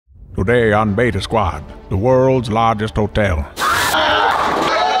Today on Beta Squad, the world's largest hotel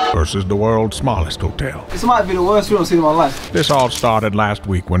versus the world's smallest hotel. This might be the worst film I've seen in my life. This all started last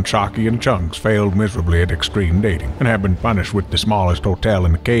week when Sharky and Chunkz failed miserably at extreme dating and have been punished with the smallest hotel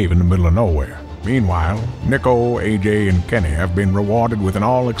in the cave in the middle of nowhere. Meanwhile, Niko, AJ, and Kenny have been rewarded with an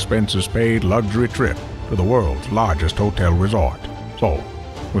all-expenses-paid luxury trip to the world's largest hotel resort. So,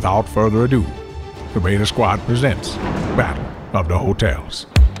 without further ado, the Beta Squad presents Battle of the Hotels.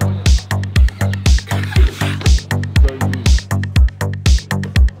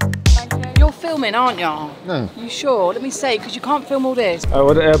 You're filming, aren't you? No. You sure? Let me say, because you can't film all this. We're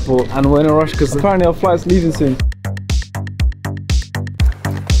at the airport and we're in a rush because apparently our flight's leaving soon.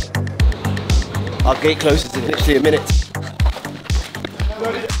 Our gate closes in literally a minute.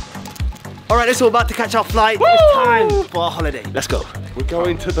 Alright, it's all about to catch our flight. Woo! It's time for our holiday. Let's go. We're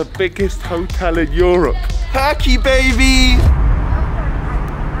going to the biggest hotel in Europe. Turkey, baby!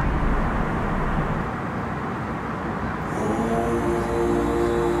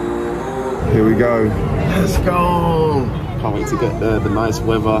 Here we go. Let's go! Can't wait to get there. The nice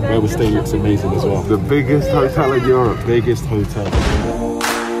weather. Where we're staying looks amazing as well. The biggest hotel in Europe. Biggest hotel.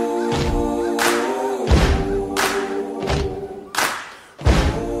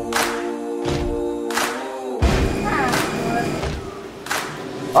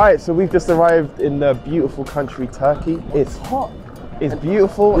 Alright, so we've just arrived in the beautiful country Turkey. It's hot, it's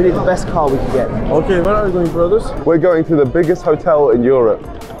beautiful, we need the best car we can get. Okay, where are we going, brothers? We're going to the biggest hotel in Europe.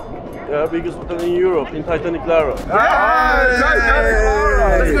 Yeah, biggest hotel in Europe, in Titanic Lara. Let's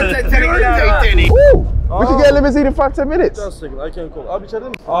go Titanic Lara. Woo! We can get a limousine in 5-10 minutes. Just a second, I can call. Abi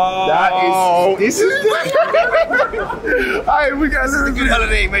çedim. This is Hey, we got a a good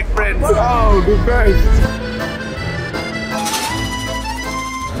holiday, my friends. Oh, the best.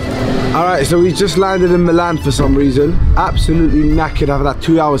 Alright, so we just landed in Milan for some reason. Absolutely knackered after that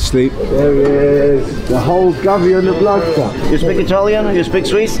 2 hours sleep. There he is, the whole Gavi on the blood stuff. You speak Italian? You speak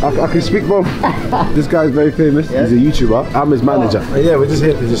Swiss? I can speak both. This guy's very famous. Yeah. He's a YouTuber. I'm his manager. And yeah, we're just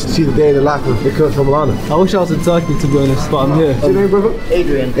here to just see the day in the life of Niko from Milan. I wish I was in Turkey to be honest, but I'm here. What's your name, brother?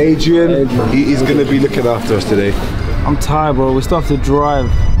 Adrian. Adrian. He's going to be looking after us today. I'm tired, bro. We still have to drive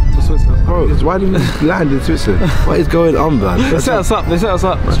to Switzerland. Bro, why didn't we land in Switzerland? What is going on, man? They set us up, Let's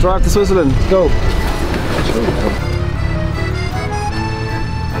drive to Switzerland. Let's go.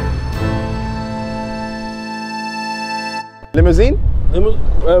 Limousine?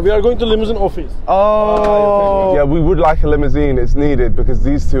 We are going to limousine office. Oh! Yeah, we would like a limousine. It's needed because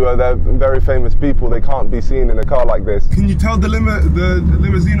these two are they're very famous people. They can't be seen in a car like this. Can you tell the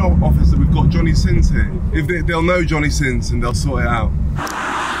limousine office that we've got Johnny Sins here? If they'll know Johnny Sins and they'll sort it out.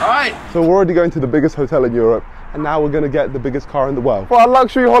 Alright. So we're already going to the biggest hotel in Europe, and now we're going to get the biggest car in the world for our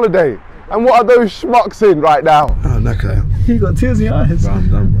luxury holiday. And what are those schmucks in right now? Oh, Niko. You got tears in your eyes. Bro, I'm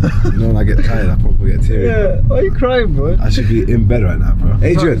done, bro. You know when I get tired, I probably get teary. Yeah, why are you crying, bro? I should be in bed right now, bro.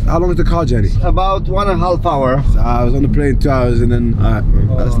 Adrian, how long is the car journey? About 1.5 hours. So I was on the plane 2 hours and then, alright,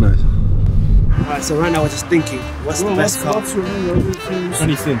 bro, that's nice. Alright, so right now we're just thinking, what's the best car? What's your name?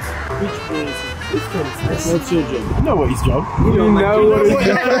 20 cents. Which place? What's your job? You know what his job? You know what his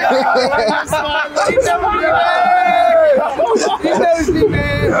job? He knows me,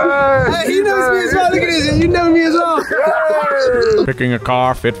 man. He knows me as well. Look at this. You know me as well. Picking a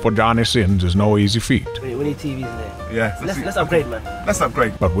car fit for Johnny Sins is no easy feat, Wait, we need TVs in there. Yeah, Let's upgrade, man. let's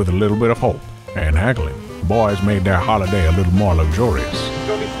upgrade. but with a little bit of hope and haggling, boys made their holiday a little more luxurious.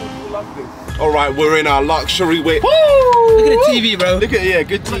 All right, we're in our luxury whip. Look at the TV, bro. Look at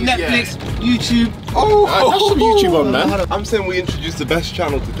good TV. Netflix, YouTube. Oh, that's some YouTube on, man. I'm saying we introduced the best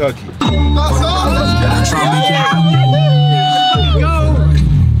channel to Turkey.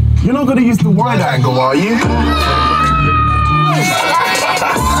 You're not gonna use the wide angle, are you?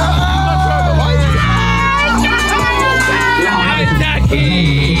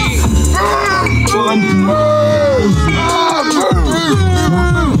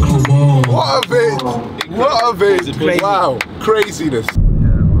 What a vid! What a vid! Wow, craziness.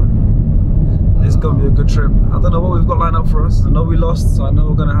 It's gonna be a good trip. I don't know what we've got lined up for us. I know we lost, so I know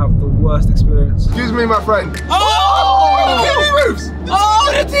we're gonna have the worst experience. Excuse me, my friend. Oh! The TV moves!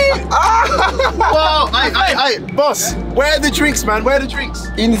 Oh, the TV! Wow! Hey, Boss, where are the drinks, man? Where are the drinks?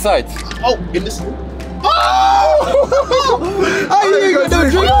 Inside. Oh, in this. Oh! I didn't get no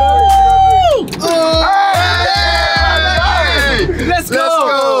drink. Hey! Let's go!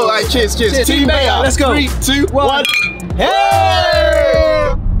 All right, cheers. Team Beta. Let's go. 3, 2, 1. Hey!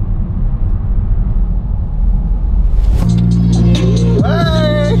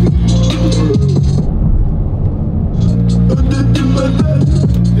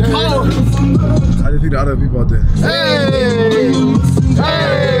 How do you think the other people are doing? Hey!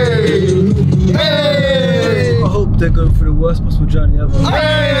 Hey! they're going through the worst possible journey ever.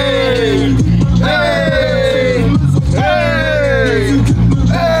 Hey! Hey! Hey!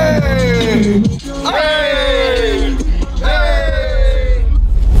 Hey! Hey! Hey!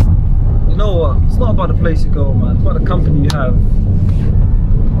 You know what? It's not about the place you go, man. It's about the company you have.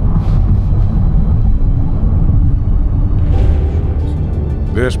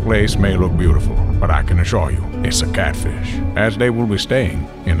 This place may look beautiful, but I can assure you, it's a catfish, as they will be staying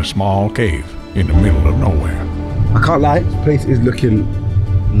in a small cave in the middle of nowhere. I can't lie, this place is looking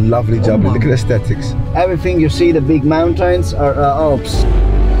lovely jubbly. Look at the aesthetics. Everything you see, the big mountains are Alps.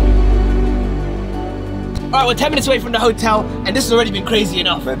 Alright, we're 10 minutes away from the hotel, and this has already been crazy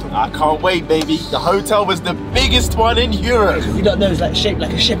enough. I can't wait, baby. The hotel was the biggest one in Europe. You don't know it's like shaped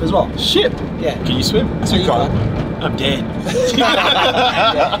like a ship as well. Ship? Yeah. Can you swim? You can't. I'm dead.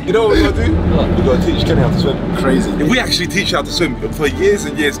 You know what we gotta do? What? We gotta teach Kenny how to swim. Crazy. If we actually teach you how to swim, for years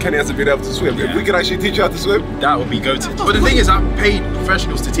and years, Kenny hasn't been able to swim. If we could actually teach you how to swim, That would be goated. But the thing is, I've paid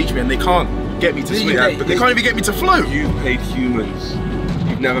professionals to teach me, and they can't get me to swim. But they can't even get me to float. you paid humans.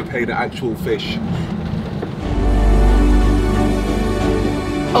 You've never paid an actual fish.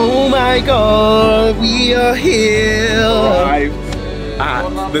 Oh my God, we are here. Arrived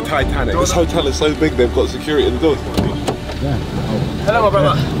at the Titanic. This hotel is so big, they've got security at the doors. Hello, my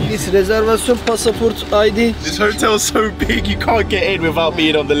brother. This reservation, passport, ID. This hotel's so big, you can't get in without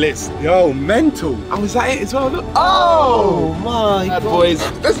being on the list. Yo, mental. Oh, is that it as well? Look. Oh my God. Boys.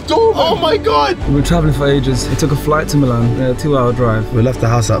 That's dormant. Oh my God. We've been travelling for ages. We took a flight to Milan, a 2-hour drive. We left the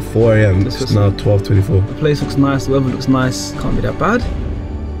house at 4 AM. It's now 12:24. The place looks nice, the weather looks nice. Can't be that bad.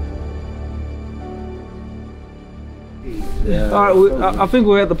 Yeah. Alright, I think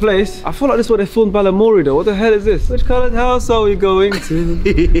we're at the place. I feel like this is where they filmed Balamori though. What the hell is this? Which coloured house are we going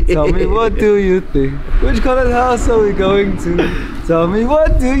to? Tell me, what do you think? Which coloured house are we going to? Tell me,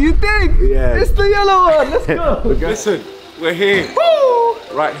 what do you think? Yeah. It's the yellow one, let's go. Listen, we're here. Woo!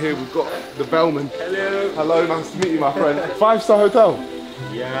 Right here, we've got the bellman. Hello. Hello, nice to meet you, my friend. 5-star hotel.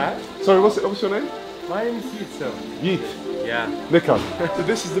 Yeah. Sorry, what's your name? My name is Yitso. Yeet. Yeah. Niko. So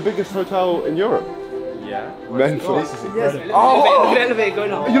this is the biggest hotel in Europe. Yeah. Mental. Oh! Elevator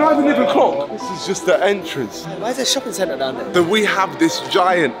going on. You don't even need a clock. This is just the entrance. Why is there a shopping centre down there? So we have this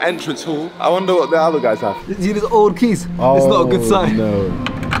giant entrance hall. I wonder what the other guys have. See these old keys? It's not a good sign. No.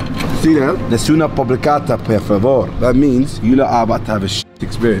 See there? Nessuna pubblicata per favor. That means you lot are about to have a shit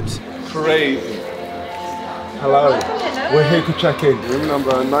experience. Crazy. Hello. We're here to check in. Room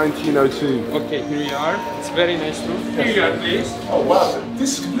number 1902. Okay, here we are. It's very nice room. Here you are, please. Oh wow,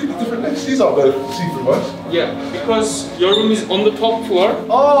 this is completely different next. These aren't the see-through ones. Yeah, because your room is on the top floor.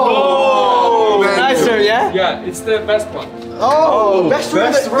 Oh! Nicer, yeah? Yeah, it's the best one. Oh! Best room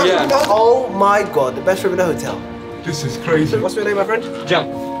in the hotel? Yeah. Oh my God, the best room in the hotel. This is crazy. What's your name, my friend? Jam.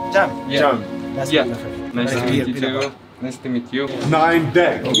 Jam. Yeah. Jam. That's Yeah. my friend. Nice to meet you too. Nice to meet you. 9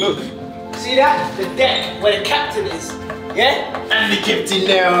 deck. Oh, look. See that? The deck where the captain is. Yeah? And the captain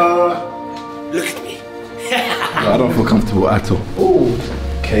now. Look at me. I don't feel comfortable at all. Oh,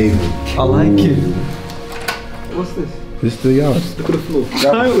 Cave. I like it. What's this? This is the yard. Look at the floor.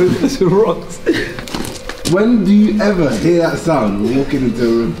 It's rocks. When do you ever hear that sound walking into a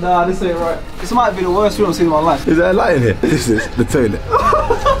room? Nah, this ain't right. This might be the worst room I've seen in my life. Is there a light in here? This is the toilet.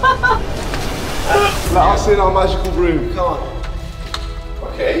 Let us in our magical room. Come on.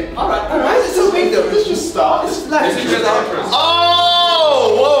 Okay. Alright, why is it so big though? Let's just start. This is the entrance.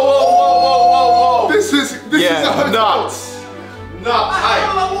 Oh! Whoa, whoa, whoa, whoa, whoa, This is nuts.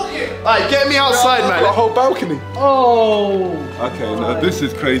 Alright, get me outside, man. A whole balcony. Oh! Okay, no, this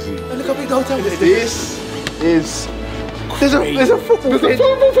is crazy. Look how big the hotel is. This is There's a football pitch.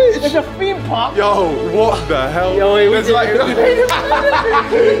 There's a theme park. Yo, what the hell? Yo, wait, There's like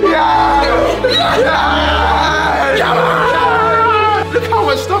Look how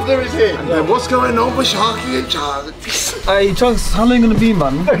much stuff there is here. And then what's going on with Sharky and Charlie? Hey, Chunkz, how long you gonna be,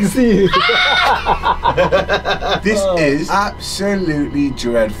 man? I can see you. This is absolutely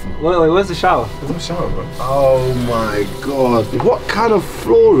dreadful. Wait, where's the shower? There's no shower, bro. Oh my God. What kind of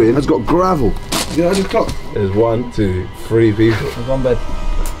flooring has got gravel? You know, the clock. There's 1, 2, 3 people. There's one bed.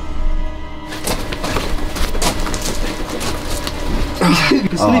 You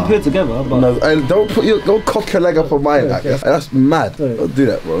can sleep here together, but... No, and don't cock your leg up on mine. Like, that's mad. Don't do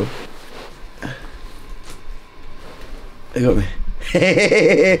that, bro. You got me.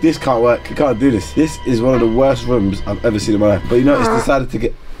 This can't work. You can't do this. This is one of the worst rooms I've ever seen in my life. But you know, it's decided to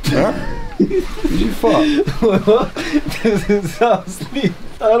get... Huh? Did you fart? This is how sleep.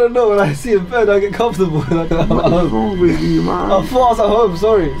 I don't know, when I see a bed I get comfortable. What's wrong with you, man? I thought I was at home,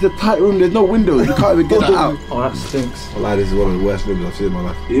 sorry. It's a tight room, there's no windows, you can't even get that out. Oh, that stinks. Well, this is one of the worst rooms I've seen in my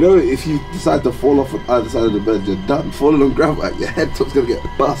life. You know, if you decide to fall off on either side of the bed, you're done. Falling on gravel, your head top's gonna get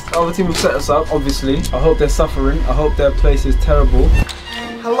bust. The other team have set us up, obviously. I hope they're suffering. I hope their place is terrible.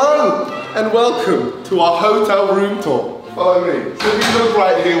 Hello and welcome to our hotel room tour. Follow me. So if you look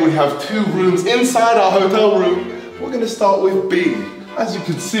right here, we have 2 rooms inside our hotel room. We're going to start with B. As you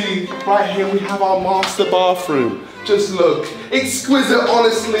can see, right here we have our master bathroom. Just look, exquisite,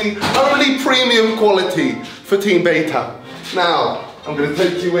 honestly, only premium quality for Team Beta. Now, I'm going to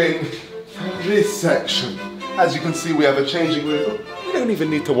take you in to this section. As you can see, we have a changing room. We don't even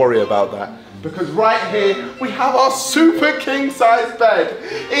need to worry about that, because right here we have our super king size bed.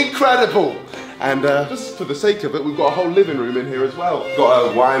 Incredible. And just for the sake of it, we've got a whole living room in here as well.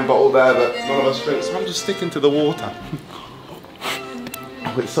 Got a wine bottle there that none of us drink, so I'm just sticking to the water.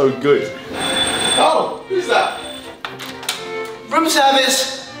 Oh, it's so good. Oh, who's that? Room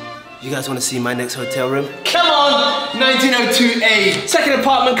service. You guys want to see my next hotel room? Come on! 1902A. Second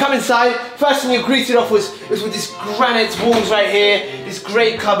apartment, come inside. First thing you're greeted off was with these granite walls right here, these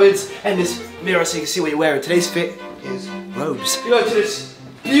great cupboards, and this mirror so you can see what you're wearing. Today's fit is robes. You go to this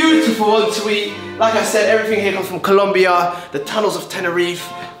beautiful ensuite. Like I said, everything here comes from Colombia, the tunnels of Tenerife.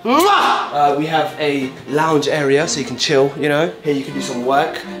 We have a lounge area so you can chill, you know. Here you can do some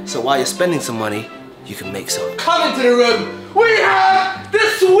work, so while you're spending some money, you can make some. Come into the room, we have the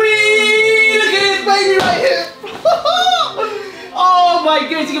suite! Look at this baby right here! Oh my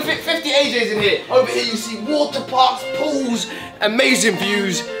goodness, you can fit 50 AJs in here. Over here you see water parks, pools, amazing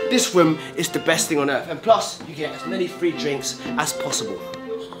views. This room is the best thing on earth. And plus, you get as many free drinks as possible.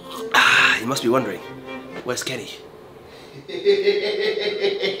 Ah, you must be wondering, where's Kenny?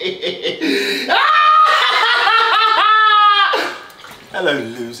 Hello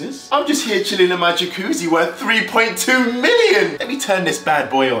losers. I'm just here chilling in my jacuzzi worth 3.2 million. Let me turn this bad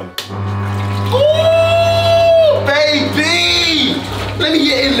boy on. Ooh, baby! Let me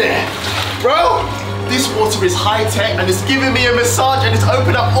get in there. Bro, this water is high tech and it's giving me a massage and it's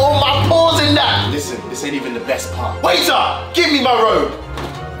opened up all my pores in that. Listen, this ain't even the best part. Waiter, give me my robe.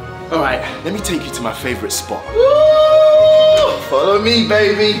 All right, let me take you to my favorite spot. Ooh, follow me,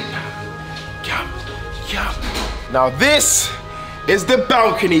 baby. Yum, yum. Now this is the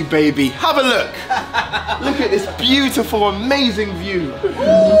balcony, baby. Have a look. Look at this beautiful, amazing view.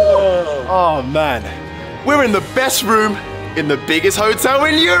 Oh man, we're in the best room in the biggest hotel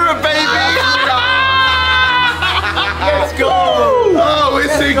in Europe, baby. Let's go. Oh,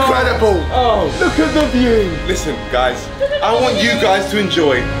 it's incredible. Oh, look at the view. Listen, guys, I want you guys to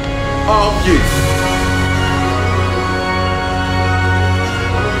enjoy our view.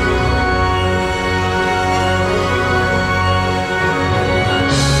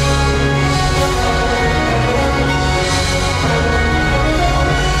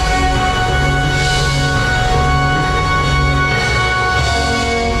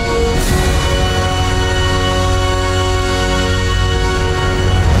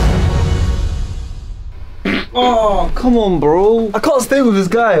 Oh, come on, bro. I can't stay with this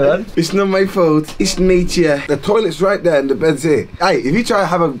guy, man. It's not my fault. It's nature. The toilet's right there and the bed's here. Hey, if you try to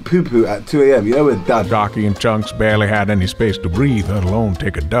have a poo-poo at 2 AM, you know we're done. Sharky and Chunkz barely had any space to breathe, let alone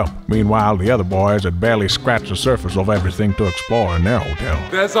take a dump. Meanwhile, the other boys had barely scratched the surface of everything to explore in their hotel.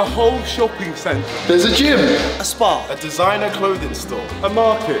 There's a whole shopping centre. There's a gym, A spa, a designer clothing store, A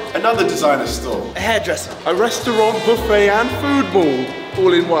market. another designer store, a hairdresser. A restaurant, buffet and food mall.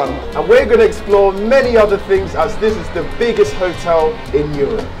 All in one. And we're going to explore many other things as this is the biggest hotel in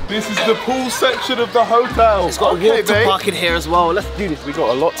Europe. This is the pool section of the hotel. It's got a water park in here as well. Let's do this. We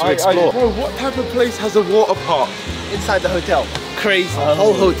got a lot to explore. Bro, what type of place has a water park? Inside the hotel. Crazy. The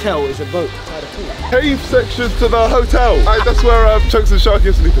whole hotel is a boat inside a pool. Cave section to the hotel. That's where Chunkz and Sharky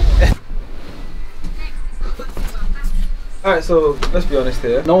are sleeping. Alright, so let's be honest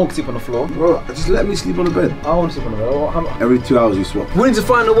here. No one can sleep on the floor. Bro, just let me sleep on the bed. I want to sleep on the bed. Every 2 hours you swap. We need to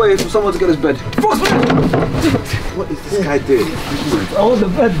find a way for someone to get his bed. What is this guy doing? I want the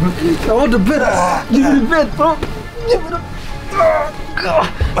bed, bro. I want the bed. Give me the bed, bro. Give me the...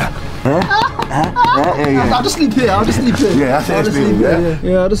 I'll just sleep here. I'll just sleep here. Yeah, that's it.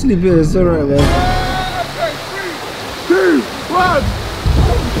 Yeah, I'll just sleep here. It's alright, man. 2, 1.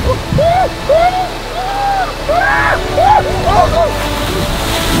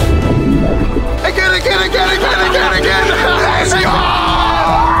 Again. Let's go!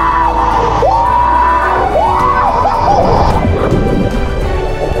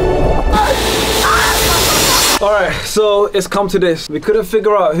 Alright, So it's come to this. We couldn't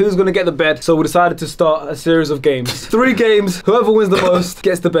figure out who's gonna get the bed, so we decided to start a series of games. 3 games, whoever wins the most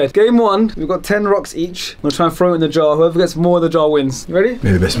gets the bed. Game 1, we've got 10 rocks each. I'm gonna try and throw it in the jar. Whoever gets more in the jar wins. You ready?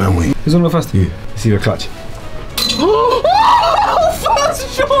 May the best man win. Who's gonna go first? You. See your clutch. First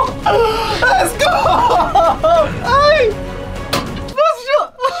shot! Let's go! Hey! First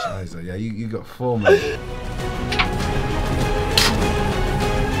shot! Scheiße, yeah, you got 4, man.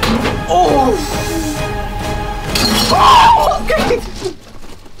 Oh!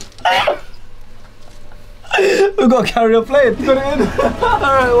 We've got to carry on playing. Put it in.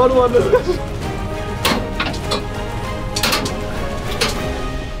 Alright, 1-1. Let's go.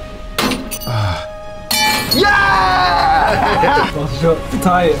 Yeah! Last shot to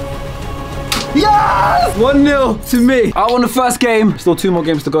tie it. Yes! 1-0 to me. I won the first game. Still 2 more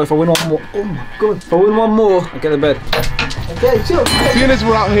games to go. If I win 1 more, oh my god. If I win 1 more, I get the bed. Okay, chill. Seeing as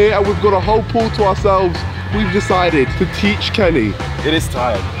we're out here and we've got a whole pool to ourselves, we've decided to teach Kenny. It is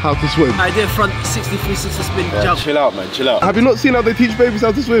tired. How to swim. I did a front 63 60 spin jump. Chill out, man. Chill out. Have you not seen how they teach babies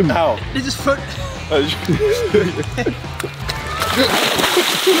how to swim? How? They just front.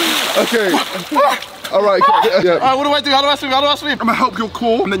 Okay. Alright, yeah. Alright, what do I do? How do I swim? How do I swim? I'm gonna help your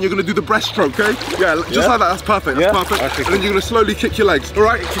core and then you're gonna do the breaststroke, okay? Yeah, just like that, that's perfect, that's perfect. Okay. And then you're gonna slowly kick your legs,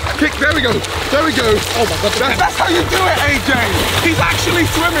 alright? Kick, there we go, there we go. Oh my god, that's how you do it, AJ! He's actually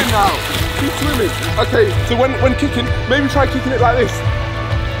swimming now. He's swimming. Okay, so when kicking, maybe try kicking it like this.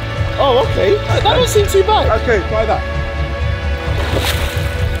 Oh, okay. That don't seem too bad. Okay, try that.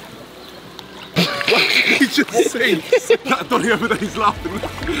 What did you just say? That Donny over there, he's laughing.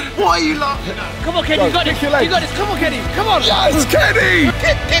 Why are you laughing at? Come on, Kenny, you got this. You got this. Come on, Kenny. Come on. Yes, Kenny!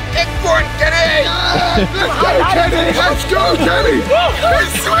 Kick for it, Kenny! Yes! Let's go, Kenny! Let's go, Kenny!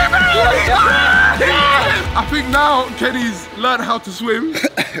 He's swimming! I think now Kenny's learned how to swim.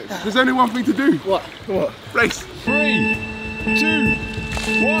 There's only one thing to do. What? What? Race. 3, 2,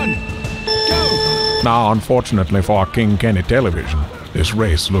 1, go! Now, unfortunately for King Kenny Television, this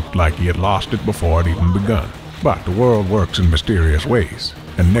race looked like he had lost it before it even begun. But the world works in mysterious ways,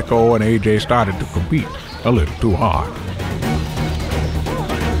 and Niko and AJ started to compete a little too hard.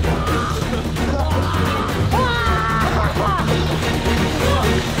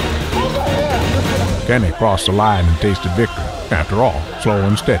 Kenny crossed the line and tasted victory. After all, slow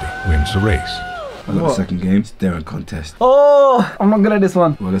and steady wins the race. I got the second game, it's daring contest. Oh, I'm not good at this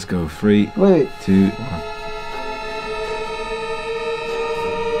one. Well, let's go. 3, Wait. 2, 1.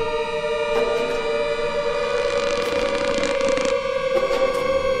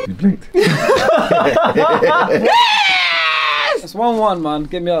 You blinked. It's 1-1, man.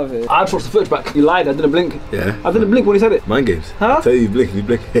 Get me out of here. I pushed the footage back. You lied. I didn't blink. Yeah. I didn't blink when he said it. Mind games. Huh? I tell you, you blink, you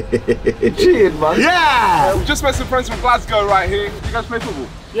blink. Cheated, man. Yeah! We've just met some friends from Glasgow right here. You guys play football?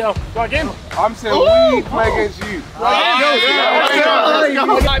 Yeah, go again. I'm saying we play against you.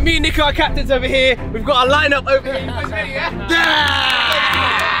 Like me and Niko are captains over here. We've got a lineup over here.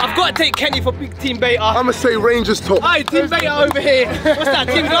 I've got to take Kenny for big team beta. I'm gonna say Rangers top. Hi, team beta over here. What's that?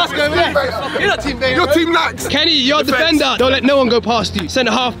 Team Glasgow over there. You're not team beta. You're team Nax. Kenny, you're a defender. Don't let no one go past you.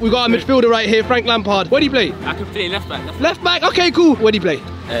 Centre half, we've got our midfielder right here, Frank Lampard. Where do you play? I can play left back. Left back? Okay, cool. Where do you play?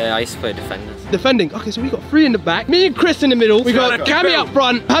 I used to play defenders. Defending. Okay, so we got 3 in the back. Me and Chris in the middle. We got Cammy up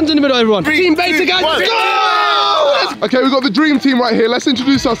front. Hands in the middle, everyone. Team beta, guys. Let's go! Okay, we've got the dream team right here. Let's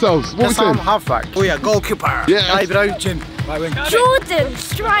introduce ourselves. What we saying? Halfback. Oh yeah, goalkeeper. Yeah. Jordan,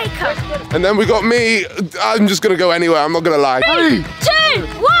 striker. And then we got me. I'm just gonna go anywhere. I'm not gonna lie. 3, 2, 1.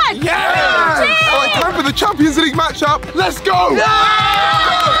 Yeah! Alright, time for the Champions League matchup. Let's go!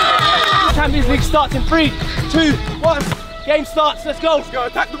 Champions League starts in 3, 2, 1. Game starts. Let's go. Let's go.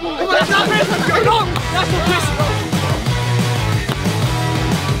 Attack the ball. Let's go. That's what Chris.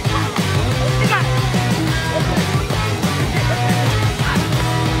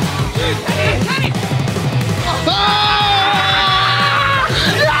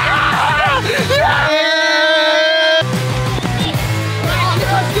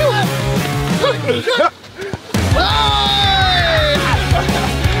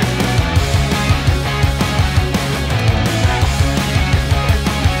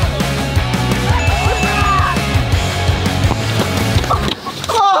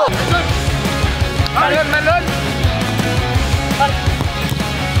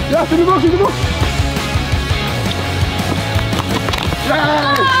 Yeah, in the box, in the box.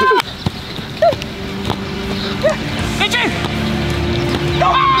 AJ! No!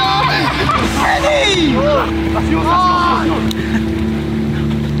 Kenny! That's yours,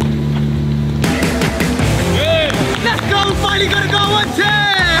 Let's go, finally got a goal,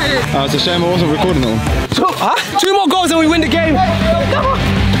 1-10! It's a shame I wasn't recording that one. 2 more goals and we win the game. Come on!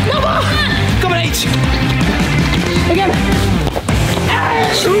 Come on! H! Again.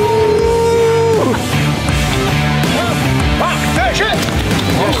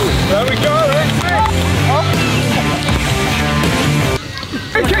 There we go.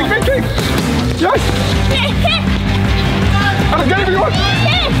 Hey, kick. Yes. I'm getting everyone.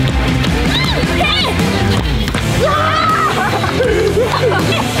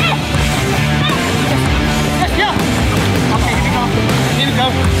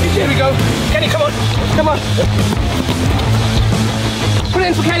 Okay, here we go. Kenny, come on. Put it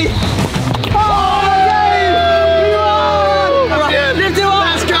in for Kenny. Oh, Kenny! Lift it up.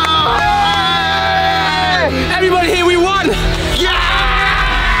 Let's go! Everybody here, we won!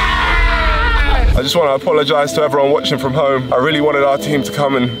 I just want to apologise to everyone watching from home. I really wanted our team to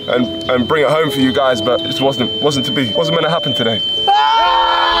come and bring it home for you guys, but it just wasn't to be. Wasn't meant to happen today.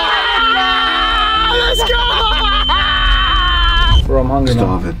 Let's go! Bro, I'm hungry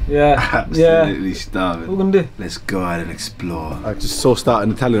Starving. now. Yeah. Absolutely starving. What are we gonna do? Let's go out and explore. I just saw start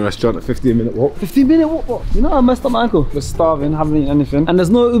an Italian restaurant at 15-minute walk. 15-minute walk? What? You know I messed up my ankle. We're starving, haven't eaten anything. And there's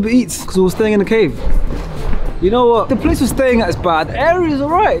no Uber Eats because we were staying in the cave. You know what? The place we're staying at is bad. The area's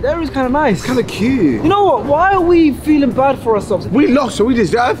alright. The area's kind of nice. Kind of cute. You know what? Why are we feeling bad for ourselves? We lost, so we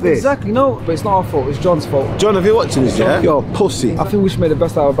deserve this. Exactly. No, but it's not our fault. It's John's fault. John, if you're watching this, yeah? You're a pussy. I think we should make the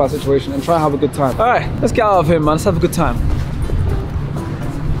best out of a bad situation and try and have a good time. Alright, let's get out of here, man. Let's have a good time.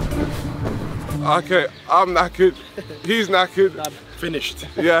 Okay, I'm knackered. He's knackered. Finished.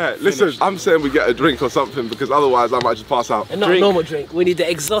 Yeah, listen, I'm saying we get a drink or something because otherwise I might just pass out. And not a normal drink. We need the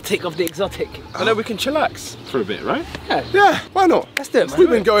exotic of the exotic. I know we can chillax for a bit, right? Yeah, why not? Let's do it, man. We've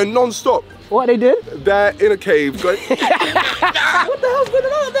been going non-stop. What they did? They're in a cave going... What the hell's going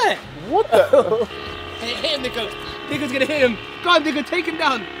on there? What the hell? Hit him, Niko. Niko's gonna hit him. Go on, Niko, take him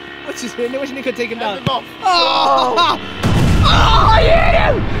down. Watch Niko take him down. Oh! Oh, I hit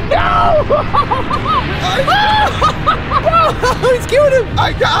him! No! He's killed him!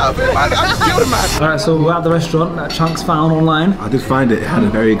 I got him, man! I just killed him, man! Alright, so we're at the restaurant that Chunkz found online. I did find it had a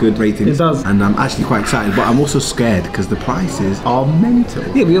very good rating. It does. And I'm actually quite excited, but I'm also scared because the prices are mental.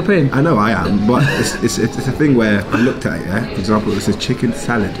 Yeah, but you're paying. I know I am, but it's a thing where I looked at it, yeah? For example, it says chicken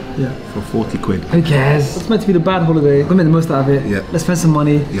salad for 40 quid. Who cares? It's meant to be the bad holiday. We'll make the most out of it. Yeah. Let's spend some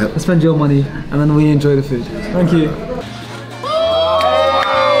money. Yep. Let's spend your money. And then we enjoy the food. Thank you.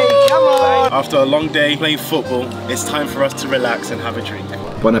 After a long day playing football, it's time for us to relax and have a drink.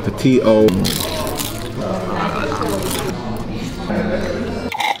 Bon appetito.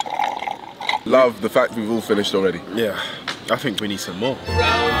 Love the fact we've all finished already. Yeah, I think we need some more.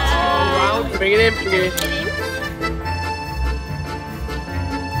 Round. Bring it in.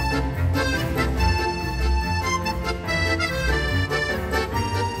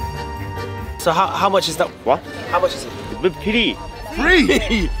 So how much is that? What? How much is it? With free. Free!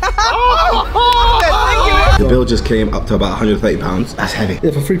 The bill just came up to about £130. That's heavy.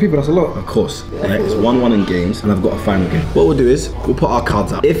 Yeah, for 3 people, that's a lot. Of course. Right? It's 1-1 in games, and I've got a final game. What we'll do is, we'll put our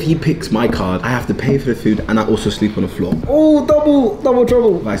cards up. If he picks my card, I have to pay for the food, and I also sleep on the floor. Oh, double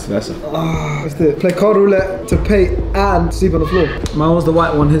trouble. Vice versa. Let's do it. Play card roulette to pay and sleep on the floor. Mine was the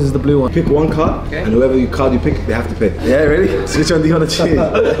white one, his is the blue one. Pick one card, and whoever card you pick, they have to pay. Yeah, ready? So which one do you want to choose?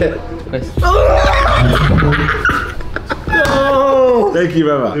 Thank you,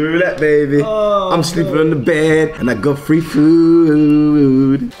 brother. Roulette, baby. I'm sleeping on the bed, and I got free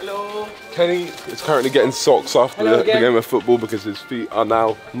food. Hello. Kenny is currently getting socks after the game of football because his feet are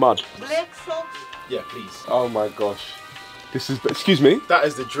now mud. Black socks? Yeah, please. Oh my gosh. This is, excuse me? That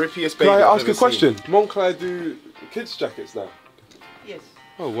is the drippiest baby. Can I I've ask ever a question? seen. Moncler do kids' jackets now? Yes.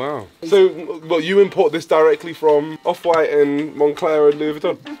 Oh wow. So, what, you import this directly from Off-White and Moncler and Louis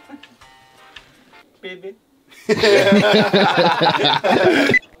Vuitton? Baby. Thank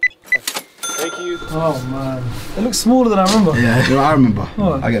you. Oh man. It looks smaller than I remember. Yeah, I remember.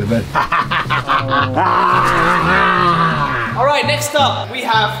 What? I get the bed. Alright, next up we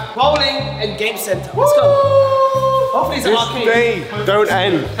have bowling and game center. Let's go. Hopefully it's an arcade. Don't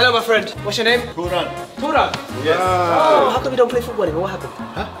end. Hello my friend. What's your name? Turan. Turan. Yes. Oh, how come you don't play football anymore? What happened?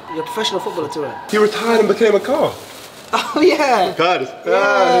 Huh? You're a professional footballer, Turan. He retired and became a car. Oh yeah. Cars.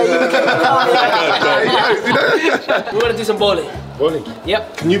 Yeah, you became a car. We want to do some bowling. Bowling?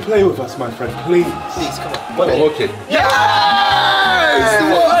 Yep. Can you play with us, my friend, please? Please, come on. Okay. Yes!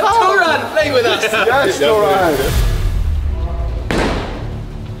 Turan, play with us. Yes, Turan.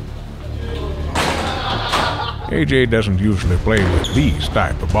 AJ doesn't usually play with these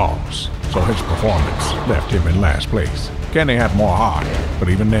type of balls, so his performance left him in last place. Kenny had more heart, but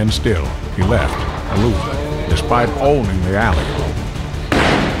even then still, he left a loser, despite owning the alley.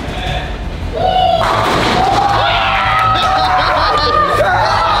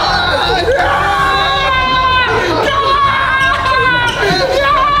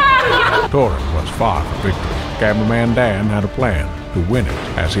 Touring was far from victory. Cameraman Dan had a plan to win it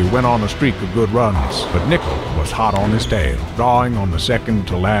as he went on a streak of good runs, but Niko was hot on his tail, drawing on the second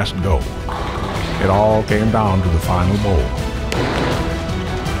to last go. It all came down to the final bowl.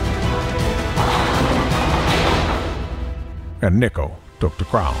 And Niko took the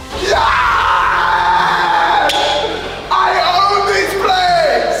crown. I own this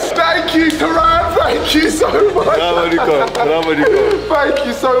place! Thank you, Taran! Thank you so much! Bravo, Niko. Bravo, Niko. Thank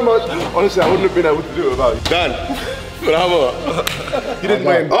you so much! Honestly, I wouldn't have been able to do it without you. Dan. Bravo. You didn't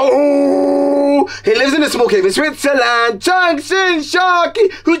win. Oh, he lives in a small cave in Switzerland. Chunkz and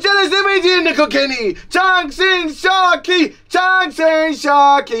Sharky. Who's jealous of me, Niko Kenny? Chunkz and Sharky. Chunkz and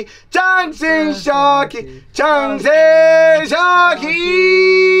Sharky. Chunkz and Sharky. Chunkz and Sharky.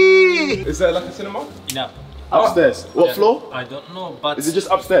 Is there like a cinema? No. Upstairs. What floor? I don't know, but... Is it just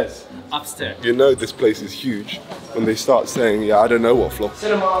upstairs? Upstairs. You know this place is huge when they start saying, yeah, I don't know what floor.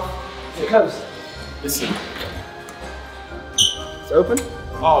 Cinema. It's closed. Listen. It's open?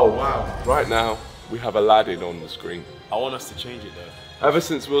 Oh, wow. Right now, we have Aladdin on the screen. I want us to change it though. Ever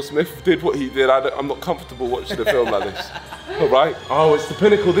since Will Smith did what he did, I'm not comfortable watching a film like this. All right? Oh, it's the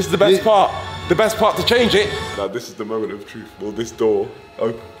pinnacle. This is the best part. The best part to change it. Now, this is the moment of truth. Will this door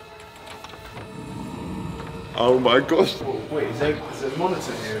open? Oh my gosh. Wait, is there a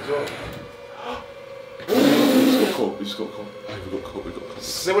monitor here as well? We just got caught. We just got caught. Oh, we got caught. We got caught.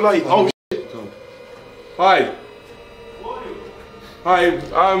 So we're like, oh shit. Hi. Hi,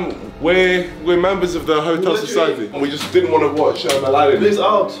 we're members of the Hotel Society. We just didn't want to watch Aladdin. Please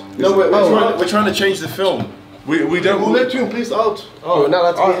out. No, we're trying to change the film. We don't. We'll let you please out. Oh, we're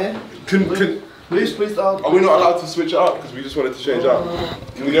not allowed to be here? Please out. Are we not allowed to switch it up? Because we just wanted to change up.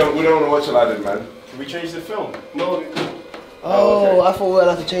 We don't want to watch Aladdin, man. Can we change the film? No. Oh, okay. I thought we were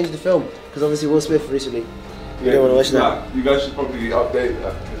allowed to change the film. Because obviously Will Smith recently. You don't want to watch that? You guys should probably update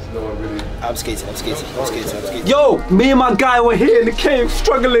that. No one really. I'm skating. Yo, me and my guy were here in the cave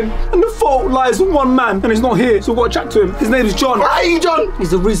struggling, and the fault lies with one man, and he's not here, so we've got to chat to him. His name is John. Why are you, John? He's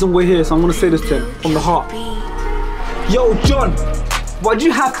the reason we're here, so I'm gonna say this to him from the heart. Yo, John, why'd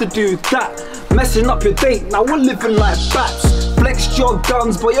you have to do that? Messing up your date, now we're living like bats. Flexed your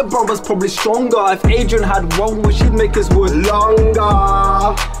guns, but your brother's probably stronger. If Adrian had one wish, he'd make his word longer.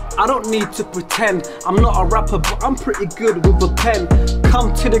 I don't need to pretend, I'm not a rapper, but I'm pretty good with a pen.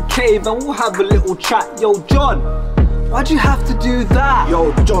 Come to the cave and we'll have a little chat. Yo, John, why'd you have to do that?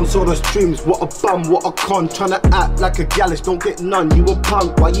 Yo, John saw the streams, what a bum, what a con. Tryna act like a gallish, don't get none, you a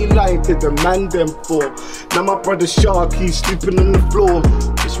punk. Why you lying to the man them for? Now my brother Sharky sleeping on the floor.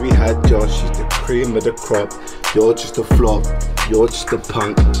 Wish we had Josh, she's the cream of the crop. You're just a flop, you're just a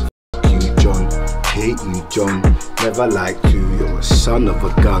punk. F you, John, hate you, John. Never liked you, you're a son of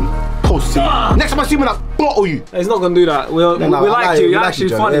a gun. Pussy. Next time I see him, I'll bottle you. He's not gonna do that. We like you. You're actually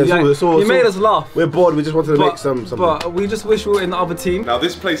funny. You made us laugh. We're bored. We just wanted to make something. But we just wish we were in the other team. Now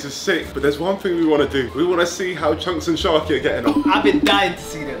this place is sick, but there's one thing we want to do. We want to see how Chunkz and Sharky are getting on. I've been dying to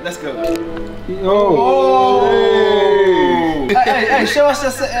see them. Let's go. Oh. Hey, show us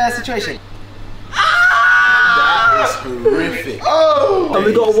the situation. That's horrific. Oh. And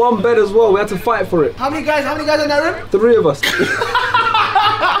we got one bed as well. We had to fight for it. How many guys in that room? 3 of us.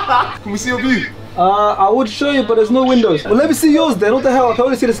 Can we see your view? I would show you, but there's no windows. Well, let me see yours then. What the hell? I can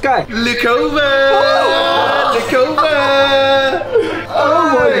only see the sky. Look over! Oh. Look over! Oh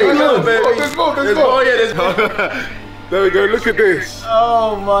my God! There's more. Yeah, there's more. There we go, look at this.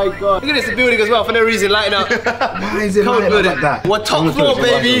 Oh my God. Look at this building as well, for no reason, lighting up. Why is it lighting up like that? What top floor,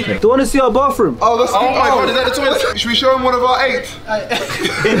 baby? Do you want to see our bathroom? Oh, that's my God, is that the toilet? Should we show him one of our 8? Look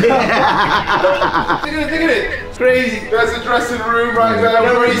at it. It's crazy. There's a dressing room right there.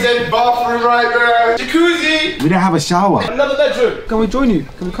 No reason. Bathroom right there. Jacuzzi. We don't have a shower. Another bedroom. Can we join you?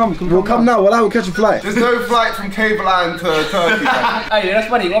 Can we come? We'll come now. We'll catch a flight. There's no flight from Cave Land to Turkey. Hey, that's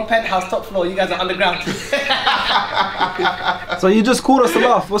funny. One penthouse, top floor. You guys are underground. So you just called us to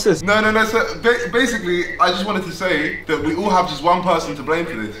laugh. What's this? No. So basically, I just wanted to say that we all have just one person to blame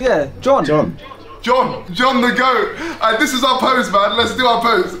for this. Yeah, John the goat. And this is our pose, man. Let's do our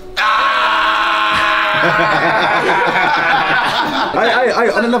pose. Hey,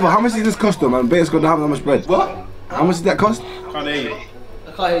 on another, how much does this cost though, man? Bait's got to have that much bread. What? How much did that cost? Can't hear you.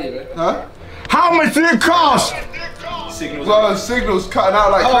 I can't hear you, bro. Huh? How much did it cost? Signals. Well, signals cutting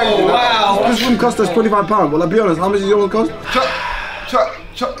out like crazy. Oh, wow. This wouldn't cost us £25. Well, I'll be honest, how much does your one cost?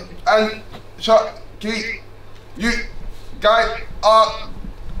 Sharky, you guys are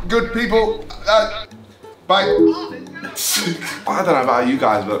good people. Bye. I don't know about you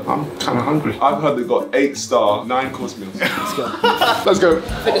guys, but I'm kind of hungry. I've heard they got 8-star, 9-course meals. Let's go. Let's go. I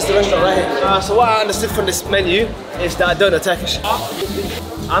think it's the restaurant right here. So what I understood from this menu is that I don't know Turkish.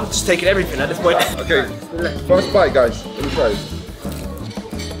 I'm just taking everything at this point. Okay, first bite, guys. Let me try this.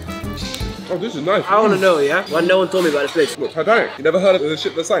 Oh, this is nice. I want to know, yeah? Why no one told me about this place? Look, Titanic. You never heard of the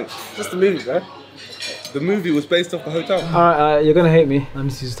ship that sank? Just the movie, man. The movie was based off the hotel. Alright, you're gonna hate me. Let me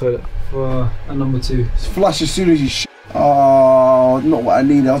just use the toilet for a number 2. Just flush as soon as you Oh, not what I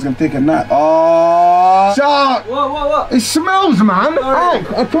needed. I was gonna take a nap. Oh, Shark! What? It smells, man.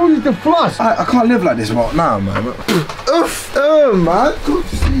 Oh, I told you to flush. I can't live like this right now, man. Oof, man. God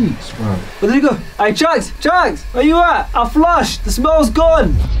sakes, man. Where did you go? Hey, Chunkz, where you at? I flushed. The smell's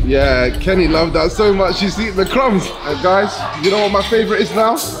gone. Yeah, Kenny loved that so much. He's eating the crumbs. And guys, you know what my favorite is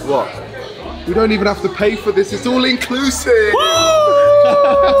now? What? We don't even have to pay for this. It's all inclusive.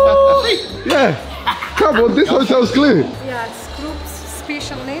 Yeah. Come on, this hotel's clear. Yeah, it's groups,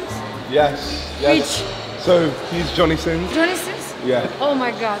 special names. Yes. Which? So, he's Johnny Sins. Johnny Sins? Yeah. Oh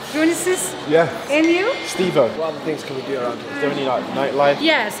my god, Johnny Sins? Yeah. And you? Steve-O. What other things can we do around here? Is there any like nightlife?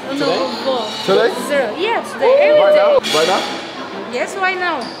 Yes, no, both. Today? Zero. Yeah, today, every day. Right now? Yes, right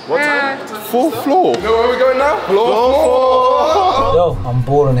now. What time? 4th floor. You know where we're going now? Floor 4. Yo, I'm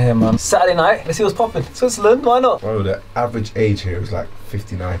bored in here, man. Saturday night, let's see what's popping. Switzerland, why not? Bro, the average age here is like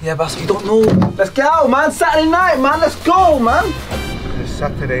 59. Yeah, but you don't know. Let's get out, man. Saturday night, man. Let's go, man. It's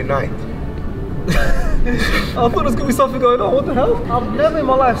Saturday night. I thought there was gonna be something going on. What the hell? I've never in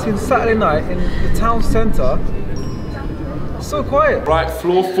my life seen Saturday night in the town centre. It's so quiet. Right,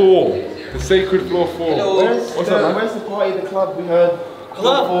 floor 4. The sacred floor 4. Hello. What's up, man? Where's the party, the club we heard?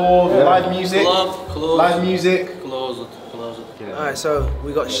 Club. Live music. Live music. Alright, so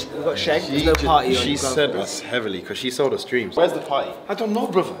we got shagged. There's no party on. She sent us heavily because she sold us streams. Where's the party? I don't know,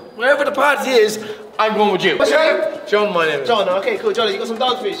 brother. Wherever the party is, I'm going with you. What's your name? John, my name is. John, okay, cool. Johnny, you got some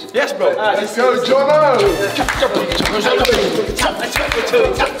dogfish? Yes, bro. Let's go, Jono!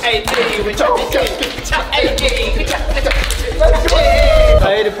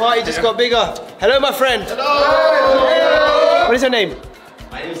 Hey, the party just got bigger. Hello, my friend. Hello. What is your name?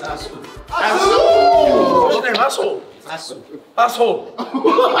 My name is Asu. Asu! What's your name? Asshole. Asu. Asshole. You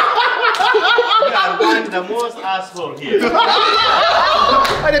are one the most asshole here.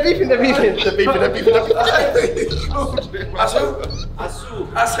 They're beefing. Asu? Asu.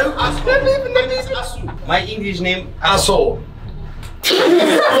 Asu? They're beefing. Asu. My English name, Asshole.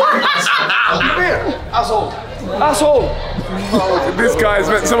 Asshole. Asshole. This guy's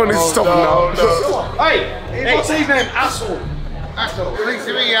meant someone needs to stop him now. Hey, what's his name? Asshole. Asshole.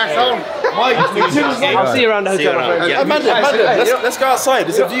 I'll see you around the hotel, my friend. Amanda, let's go outside.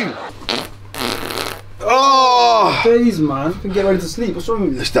 There's a view. Oh! Days, man. Can get ready to sleep. What's wrong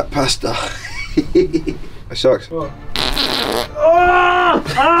with you? It's that pasta. Sharks.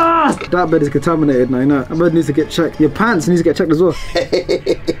 That bed is contaminated now, you know. That bed needs to get checked. Your pants need to get checked as well.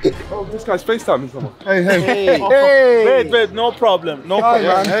 Oh, this guy's FaceTiming someone. Hey. Wait, no problem. No Hi,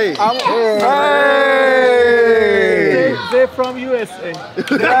 problem. man. Hey. They're from USA.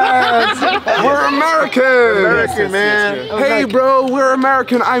 Yes. We're American. American, man. Hey, bro, we're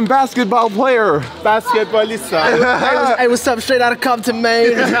American. I'm basketball player. Basketballista. Hey, what's up? Straight out of Compton,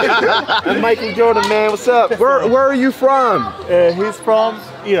 man. I'm Michael Jordan, man. What's up? Where are you from? He's from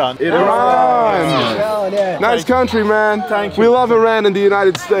Iran. Iran. Nice country, man. Thank you. We love Iran in the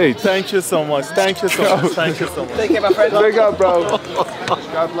United States. Thank you so much. Thank you so much. Thank you so much. Take care, my friend. Big up, bro.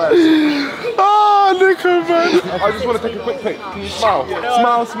 God bless. Oh, Niko, man. I just want to take a quick pic. Can you smile?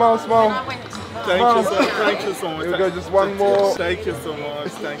 Smile. Thank you so much. Here we go, just one more. Thank you so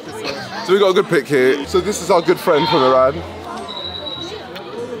much. Thank you so much. So we got a good pic here. So this is our good friend from Iran.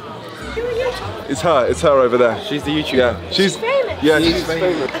 It's her over there. She's the YouTuber. Yeah, she's famous. Yeah, she's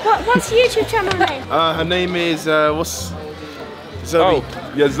famous. What's your YouTube channel name? Her name is Zoe. Oh,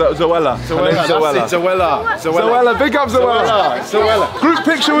 yeah, Zoella. Zoella. Big up Zoella. Group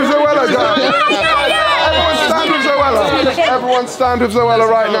picture with Zoella, guys. Everyone stand with Zoella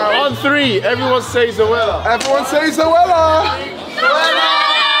right now. On 3, everyone say Zoella. Everyone say Zoella.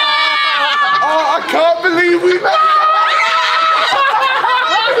 Oh, I can't believe we met.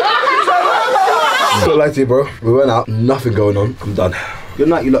 Not like to you, bro. We went out, nothing going on. I'm done. Good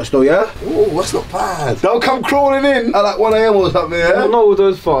night, you lot still, yeah? Oh, that's not bad. Don't come crawling in at like 1 AM or something, yeah? I don't know all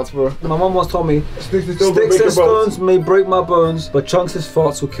those farts, bro. My mum once told me, sticks and stones may break my bones, but Chunkz'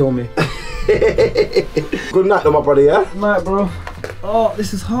 farts will kill me. Good night, though, my brother, yeah? Good night, bro. Oh,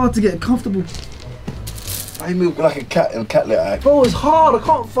 this is hard to get comfortable. I move like a cat in a cat litter. Bro, it's hard. I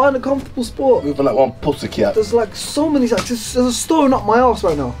can't find a comfortable spot. Moving like one pussy cat. There's like so many. Like, there's a stone up my ass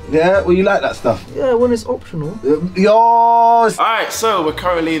right now. Yeah, well, you like that stuff? Yeah, when it's optional. Yours. Alright, so we're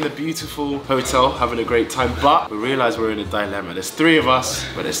currently in the beautiful hotel having a great time, but we realise we're in a dilemma. There's 3 of us,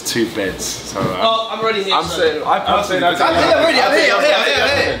 but there's 2 beds. So I'm already here. I'm saying, I personally, I'm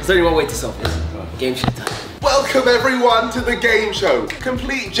here. only one way to solve this. Game show time. Welcome everyone to the game show.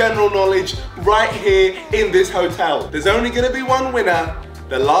 Complete general knowledge right here in this hotel. There's only gonna be one winner,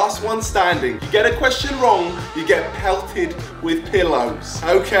 the last one standing. You get a question wrong, you get pelted with pillows.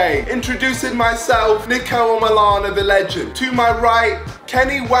 Okay, introducing myself, Niko or Milana the legend. To my right,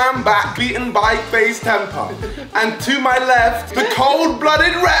 Kenny Wamback beaten by face temper. And to my left, the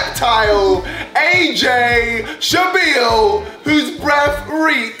cold-blooded reptile, AJ Shabil, whose breath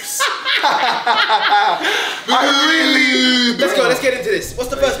reeks. Let's get into this. What's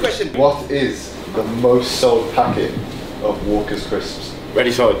the first question? What is the most sold packet of Walker's crisps?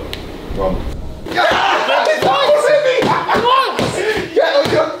 Ready, sold. Rum. Get on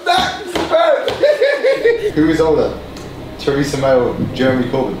your necks, man. Who is older? Theresa May or Jeremy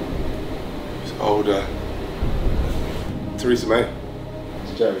Corbyn? Who's older? Theresa May.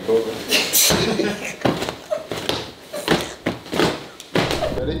 It's Jeremy Corbyn.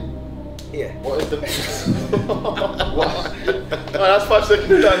 Ready? Yeah. What is the Alright, that's 5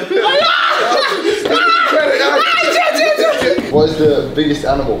 seconds done. What is the biggest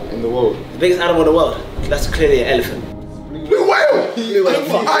animal in the world? The biggest animal in the world? That's clearly an elephant. Blue whale! Hey,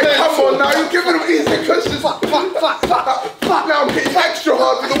 come on now, you're giving them easy questions. Fuck, now I'm hitting extra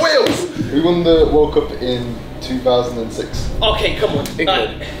hard with the wheels. Who won the World Cup in 2006? Okay, come on.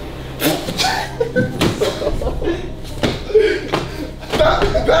 England.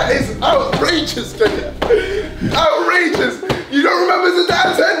 That is outrageous, Kenny. Outrageous. You don't remember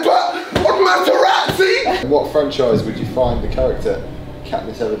Zidane's headbutt on Materazzi? In what franchise would you find the character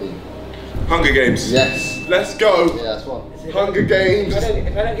Katniss Everdeen? Hunger Games. Yes. Let's go. Yeah, that's one. Hunger Games. If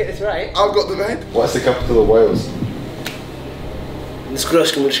I don't get this right, I've got the man. What's the capital of Wales? What?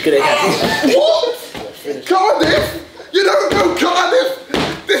 Cardiff? You don't know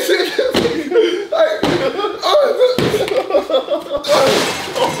Cardiff? This is...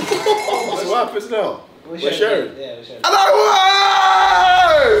 What happens now? We're sharing. Yeah, we're sharing. And I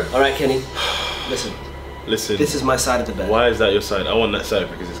won! Alright, Kenny. Listen. Listen. This is my side of the bed. Why is that your side? I want that side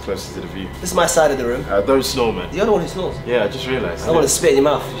because it's closer to the view. This is my side of the room. Don't snore, man. You're the one who snores. Yeah, I just realised. I want to spit in your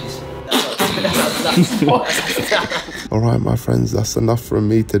mouth. Alright, my friends, that's enough from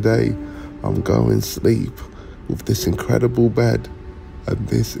me today. I'm going to sleep with this incredible bed and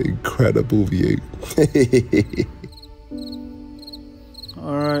this incredible view.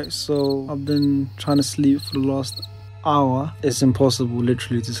 Alright, so I've been trying to sleep for the last hour. It's impossible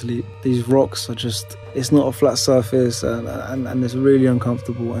literally to sleep. These rocks are just, it's not a flat surface and it's really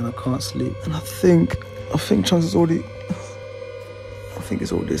uncomfortable and I can't sleep. And I think Chunkz is already,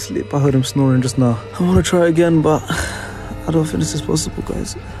 he's already asleep. I heard him snoring just now. I want to try again, but I don't think this is possible,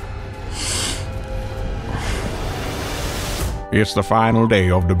 guys. It's the final day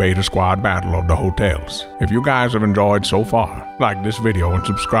of the Beta Squad Battle of the Hotels. If you guys have enjoyed so far, like this video and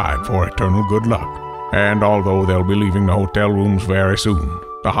subscribe for eternal good luck. And although they'll be leaving the hotel rooms very soon,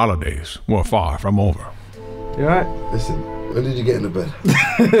 the holidays were far from over. You alright? Listen, when did you get in the bed?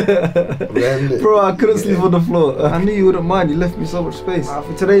 Bro, I couldn't sleep on the floor. I knew you wouldn't mind. You left me so much space.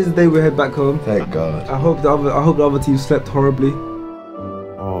 For today's the day we head back home. Thank God. I hope the other team slept horribly.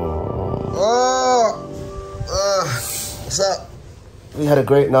 What's up? We had a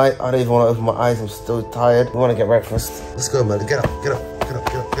great night. I don't even want to open my eyes. I'm still tired. We want to get breakfast. Let's go, man. Get up, get up, get up,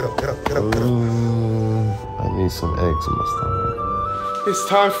 get up, get up, get up, get up, get up. I need some eggs in my stomach. It's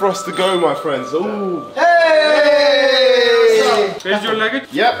time for us to go, my friends. Ooh. Hey! Here's your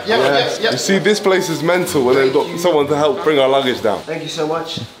luggage? Yep. You see, this place is mental and they've got someone to help bring our luggage down. Thank you so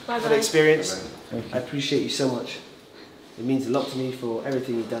much Bye for the experience. I appreciate you so much. It means a lot to me for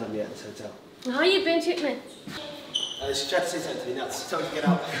everything you've done at me at this hotel. How you been treatment? She tried to say something to me, now it's time to get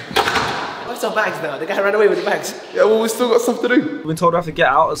out. What's our bags now? The guy ran away with the bags. Yeah, well, we still got stuff to do. We've been told we have to get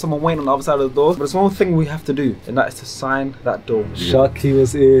out. There's someone waiting on the other side of the door. But there's one thing we have to do, and that is to sign that door. Yeah. Sharky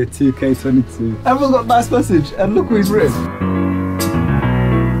was here, 2K22. Everyone's got a nice message, and look what he's written.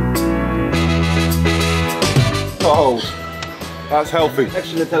 Oh, that's healthy.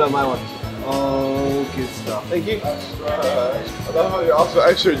 Extra Nutella on my one. Oh, good stuff. Thank you. I love how you asked for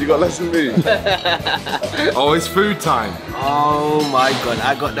extra, you got less than me. Oh, it's food time. Oh my God,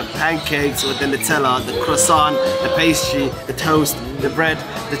 I got the pancakes with the Nutella, the croissant, the pastry, the toast, the bread,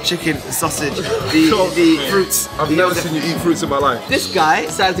 the chicken, the sausage, the fruits. I've never seen you eat fruits in my life. This guy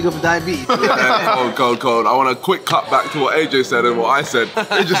decided to go for diabetes. Cold. I want a quick cut back to what AJ said and what I said.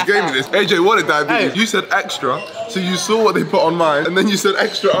 They just gave me this. AJ wanted diabetes. Hey. You said extra, so you saw what they put on mine, and then you said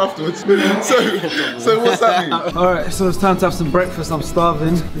extra afterwards. So what's that mean? Alright, so it's time to have some breakfast. I'm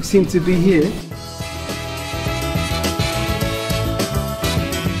starving. We seem to be here.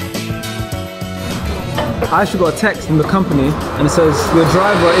 I actually got a text from the company and it says, your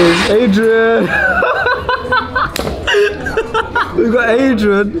driver is Adrian. We got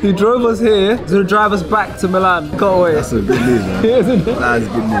Adrian, he drove us here, he's gonna drive us back to Milan. Can't wait. That's a good news, man. Isn't it? That is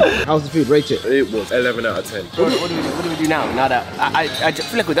good news. How's the food? Rate it. It was 11 out of 10. What do we do now? Now that I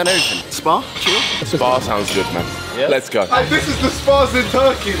feel like we've done everything. Spa? Chill? Spa sounds good, man. Yeah. Let's go. Hey, this is the spas in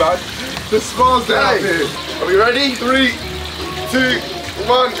Turkey, man. The spas down here. Are we ready? 3, 2,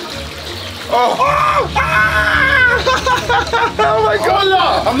 1. Oh! Oh my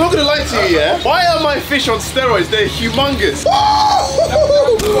god! I'm not gonna lie to you, yeah? Why are my fish on steroids? They're humongous. Oh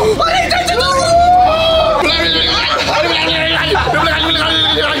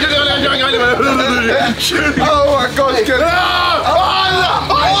my gosh, Ken.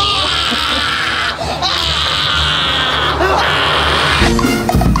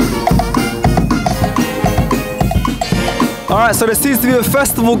 Alright, so there seems to be a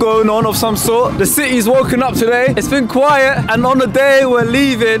festival going on of some sort. The city's woken up today. It's been quiet, and on the day we're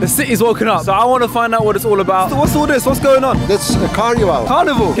leaving, the city's woken up. So I want to find out what it's all about. So what's all this? What's going on? That's a carnival.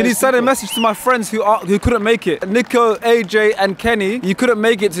 Carnival? Can you send a message to my friends who couldn't make it? Niko, AJ, and Kenny, you couldn't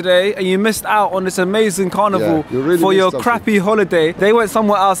make it today, and you missed out on this amazing carnival for your crappy holiday. They went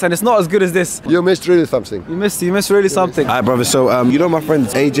somewhere else, and it's not as good as this. You missed really something. You missed really something. Alright, brother, so you know my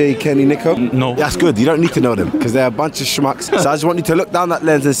friends AJ, Kenny, Niko? No. That's good. You don't need to know them because they're a bunch of schmucks. So I just want you to look down that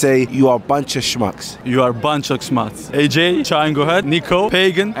lens and say, you are a bunch of schmucks. You are a bunch of schmucks. AJ, try and go ahead. Niko,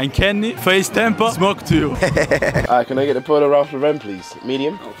 Pagan, and Kenny, face temper, smoke to you. Alright, can I get the Polo Ralph Lauren, please?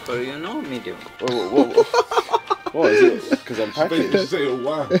 Medium? Oh, for you know, medium. What is it? Because I'm packing.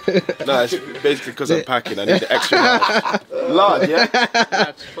 No, it's basically because I'm packing. I need the extra large. Large, yeah?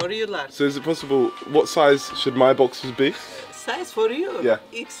 Large. For you, large. So is it possible, what size should my boxes be? Size for you? Yeah.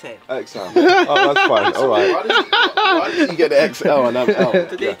 XL. XL. Oh, that's fine. All right. Why did you get the XL and I'm L?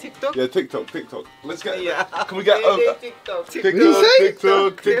 Today TikTok? Yeah, TikTok. Let's get. Yeah. Can we get over? TikTok. TikTok.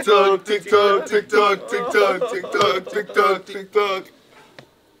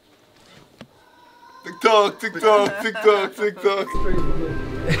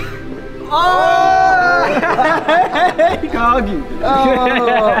 Oh! Kagi.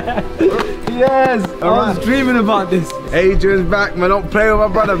 Yes! I was dreaming about this. Adrian's back, man. Don't play with my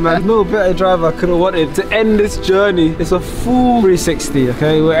brother, man. No better driver I could have wanted to end this journey. It's a full 360,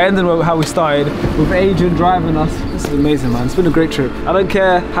 okay? We're ending with how we started, with Adrian driving us. This is amazing, man. It's been a great trip. I don't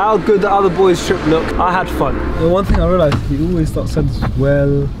care how good the other boys' trip looked. I had fun. And one thing I realised, you always start sentences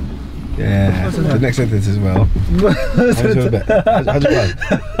well. Yeah, the next sentence as well.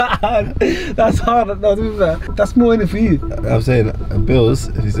 That's hard. No, to be fair, that's more in it for you. I'm saying bills,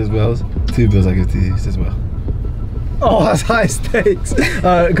 if he says wells, 2 bills I give to you, he says well. Oh, that's high stakes.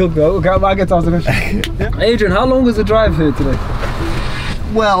 Alright, cool. Okay, I'll get to ask the question. Yeah. Adrian, how long was the drive here today?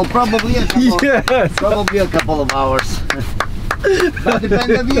 Well, probably a couple of hours. That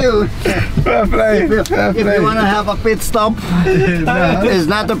depends on you. Fair play. If you want to have a pit stop, it's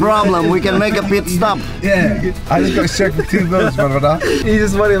not a problem. We can make a pit stop. Yeah. I just got to check for 2 bills, my brother.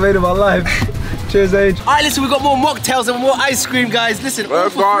 Easiest money I made in my life. Cheers, Age. Alright, listen, we've got more mocktails and more ice cream, guys. Listen, all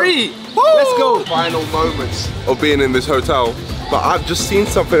for free. Woo! Let's go. Final moments of being in this hotel, but I've just seen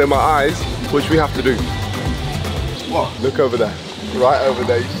something in my eyes which we have to do. What? Look over there. Right over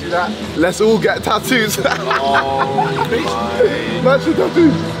there, you see that? Let's all get tattoos. Oh my. Match the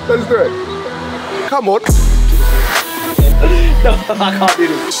tattoos. Let's do it. Come on. No, I can't do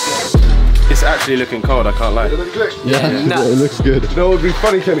this. It's actually looking cold, I can't lie. Yeah, it looks good. That would be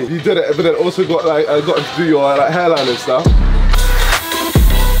funny, Kenny. You did it, but then also got like I got to do your like hairline and stuff.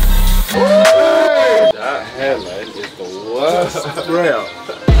 That hairline is the worst sprayer.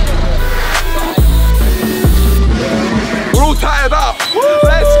 We're all tired up.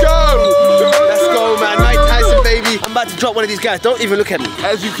 Let's go. Let's go, man. Mike Tyson, baby. I'm about to drop one of these guys. Don't even look at me.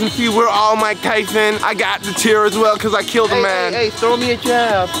 As you can see, we're all Mike Tyson. I got the tear as well because I killed a man. Hey, throw me a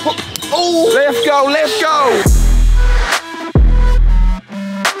jab. Oh, let's go, let's go.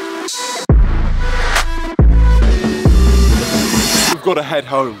 We've got to head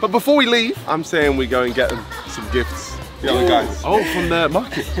home. But before we leave, I'm saying we go and get them some gifts. The other guys. Oh, from the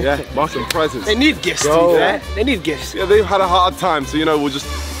market. Yeah, some presents. They need gifts, dude. They need gifts. Yeah, they've had a hard time, so you know, we'll just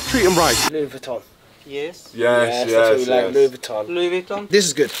treat them right. Louis Vuitton. Yes. Yes, that's what we like. Louis Vuitton. Louis Vuitton. This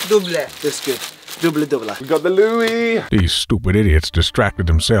is good. Double. This is good. Double. We got the Louis. These stupid idiots distracted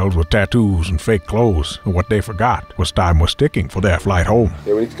themselves with tattoos and fake clothes, and what they forgot was time was ticking for their flight home.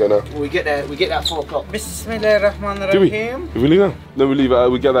 Yeah, we need to go now. We get there at 4 o'clock. Do we? Do we leave now? No, we leave.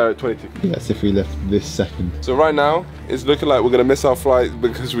 We get there at 22. Yes, if we left this second. So right now, it's looking like we're gonna miss our flight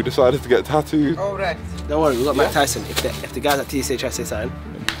because we decided to get tattoos. All right. Don't worry, we got Mike Tyson. If the guys at TSA try to say something,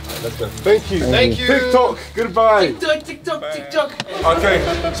 Let's go. Thank you. Thank you. TikTok, goodbye. TikTok.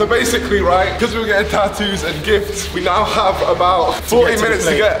 Okay, so basically, right, because we were getting tattoos and gifts, we now have about 40 minutes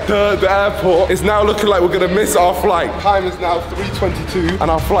to get to the airport. It's now looking like we're gonna miss our flight. Time is now 3:22 and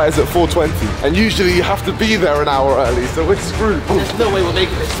our flight is at 4:20. And usually you have to be there an hour early, so we're screwed. There's no way we'll make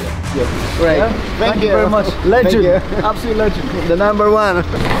this. Great. Thank you very much. Legend. Absolute legend. The #1.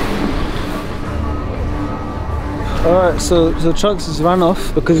 Alright, so Chunkz has run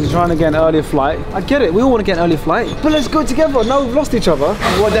off because he's trying to get an earlier flight. I get it, we all want to get an earlier flight. But let's go together. Now we've lost each other.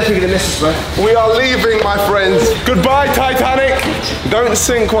 We're definitely gonna miss this, bro. We are leaving, my friends. Goodbye, Titanic. Don't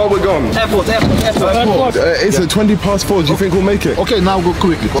sink while we're gone. Airport. It's at 4:20. Do you think we'll make it? Okay, now go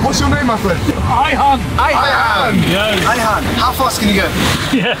quickly. What's your name, my friend? Ayhan. Yes. Ayhan, how fast can you go?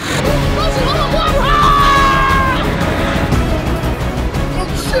 Yeah.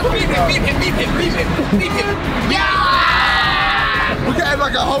 Beep him. Yeah! We're getting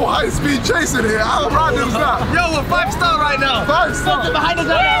like a whole high-speed chase in here. How random is that? Yo, we're 5-star right now. 5-star. Something behind us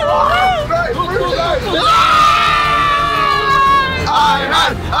right now.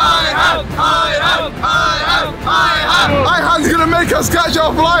 Ayhan's gonna make us catch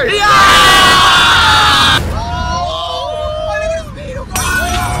our flight. Yeah!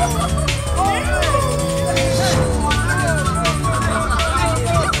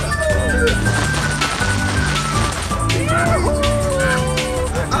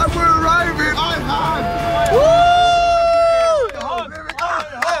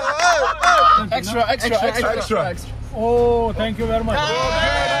 Extra. Oh, thank you very much.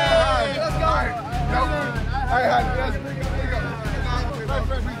 Hey, let's go.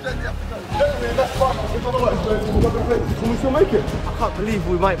 Can we still make it? I can't believe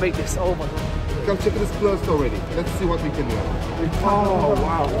we might make this. Oh my god. Come check this closed already. Let's see what we can do. Oh,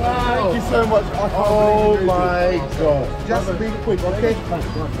 wow. Thank you so much. Oh my god. Just be quick, okay?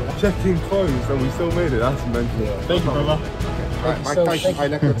 Checking closed and we still made it. That's mental. Thank you, brother. Alright, Mike Tyson, I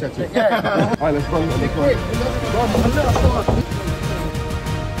like your tattoo. Alright, let's run.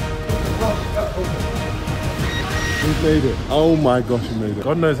 We made it. Oh my gosh, we made it.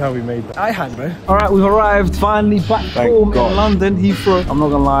 God knows how we made that. Ayhan, bro. Alright, we've arrived finally back home in London, Heathrow. I'm not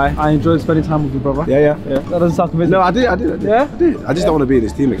gonna lie, I enjoyed spending time with you, brother. Yeah. That doesn't sound convincing. No, I did. Yeah? I just don't want to be in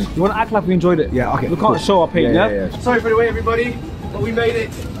this team again. You wanna act like we enjoyed it? Yeah, okay. We can't show our pain, yeah? Sorry for the wait, everybody, but we made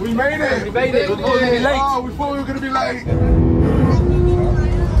it. We made it. We made it. We thought we were gonna be late. Oh, we thought we were gonna be late.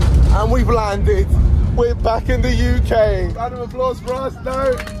 And we've landed. We're back in the UK. Round of applause for us.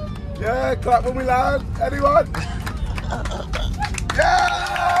 No. Yeah, clap when we land. Anyone?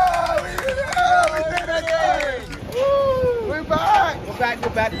 Yeah! We did it! We're back! We're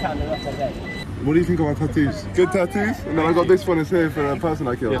back. What do you think of our tattoos? Good tattoos? And then I got this one is here for a person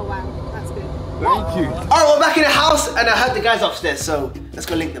I killed. Oh wow, that's good. Thank you. Alright, we're back in the house and I heard the guys upstairs, so let's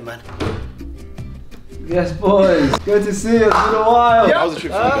go link them, man. Yes, boys. Good to see you. It's been a while. That was a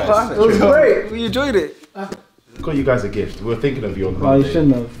trip for you guys. It was great. We enjoyed it. Got you guys a gift. We were thinking of you on Oh, holiday. you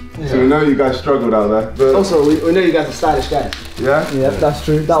shouldn't have. So we know you guys struggled out there. But Also, we know you guys are stylish guys. yeah? Yeah, that's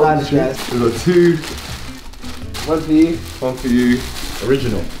true. That was true. Guys. We've got 2, One for you. one for you.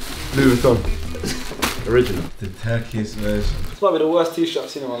 Original. Louis Vuitton. Original. The Turkish version. It's might be the worst t-shirt I've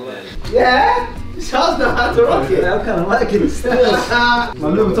seen in my life. Yeah? Charles know how to rock it. Yeah, I kind of like it still. My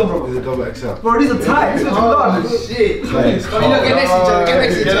Louis Vuitton, bro. Is it double XL? Bro, these are tight. These are Oh, too shit. Nice. Oh, you know, get next to each other. Get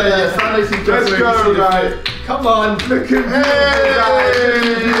next to each other. Let's go, guys. Come on. Look at you.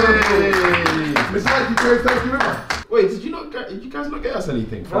 It's like you guys take you with. Wait, did you guys not get us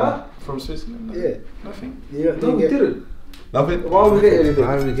anything from Switzerland? Yeah. Nothing? Yeah, No, we didn't. Nothing? Why would we get anything?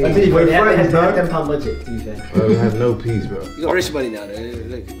 Why are we I getting? think We're we had friends, no? £10 budget, to be fair. Well, we have no peas, bro. You got rich money now, though.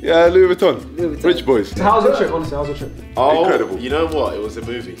 Look. Yeah, Louis Vuitton. Louis Vuitton. Rich boys. So how's the trip? Honestly, how's the trip? Oh, Incredible. You know what? It was a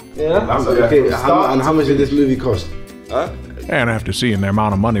movie. Yeah? Okay, how much did this movie cost? Huh? And after seeing the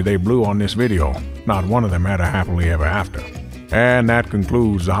amount of money they blew on this video, not one of them had a happily ever after. And that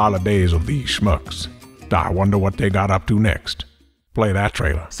concludes the holidays of these schmucks. I wonder what they got up to next. Play that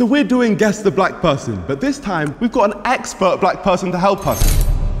trailer. So we're doing Guess the Black Person, but this time we've got an expert black person to help us.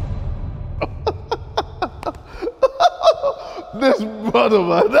 This brother,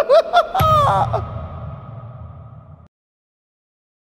 man.